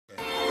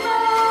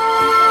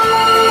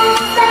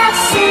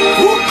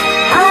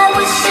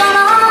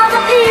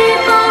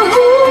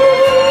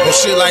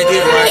shit like this,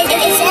 right?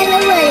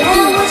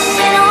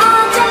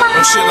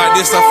 On shit like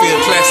this, I feel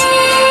classic.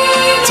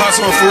 Talk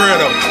to him for real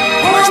though.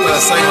 I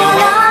start singing,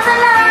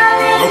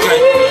 Okay.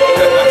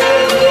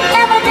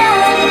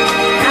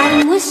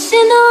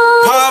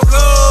 Pablo.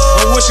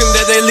 I'm wishing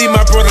that they leave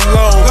my brother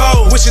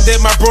alone. Wishing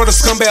that my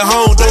brothers come back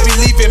home. Don't be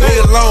leaving me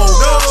alone.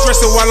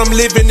 Stressing while I'm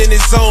living in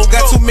this zone.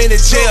 Got too many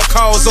jail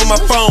calls on my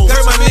phone.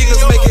 Heard my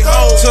niggas make it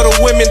home. To the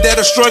women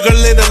that are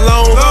struggling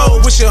alone.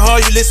 Wishing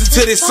hard you listen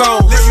to this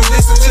song.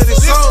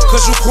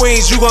 Cause you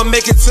queens, you gon'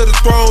 make it to the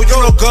throne. You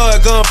know God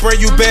gon'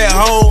 bring you back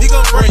home. He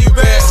gon' bring you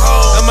back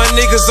home. And my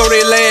niggas on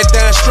they lay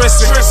down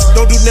stressing.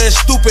 Don't do nothing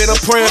stupid, I'm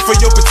praying for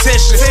your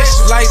protection.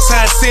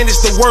 Lifetime sin is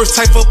the worst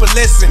type of a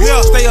lesson.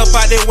 Stay up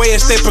out that way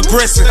and stay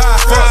progressing.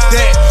 Fuck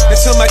that. And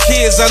tell my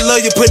kids I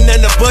love you, put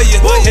nothing above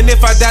you. And if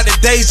I die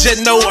today,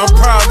 just know I'm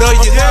proud of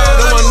you.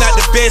 No, I'm not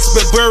the best,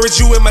 but buried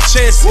you in my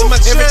chest.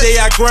 Every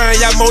day I grind,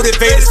 y'all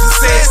motivated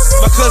success.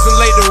 My cousin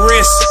laid to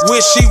rest,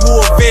 wish she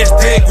wore a vest.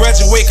 Didn't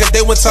graduate cause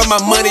they went talking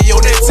my money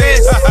on that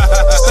test.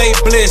 Stay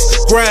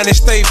blessed, grind and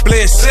stay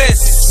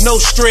blessed. No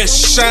stress,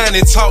 shine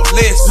and talk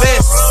less.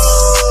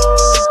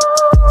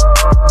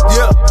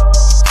 Yeah.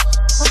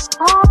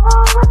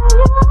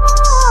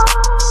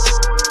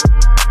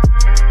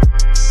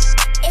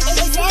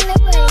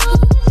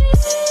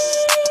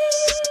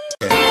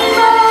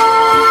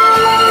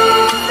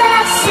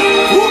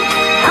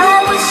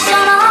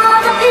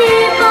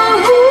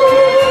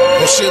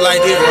 Shit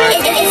like this, right?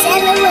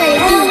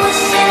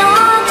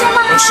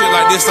 On shit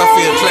like this, I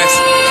feel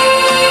classic.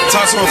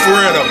 Talk to him for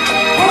real though.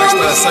 I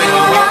start singing,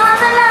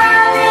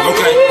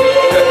 Okay.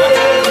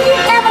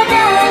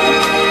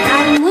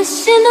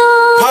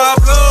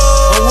 Pablo.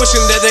 I'm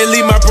wishing that they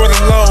leave my brother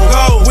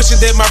alone. Wishing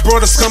that my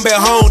brothers come back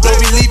home. Don't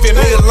be leaving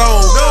me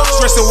alone.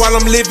 Stressing while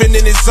I'm living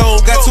in this zone.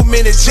 Got too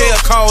many jail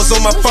calls on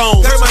my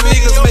phone. Heard my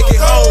niggas make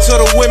it home. To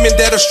the women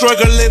that are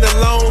struggling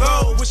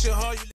alone. Wishing hard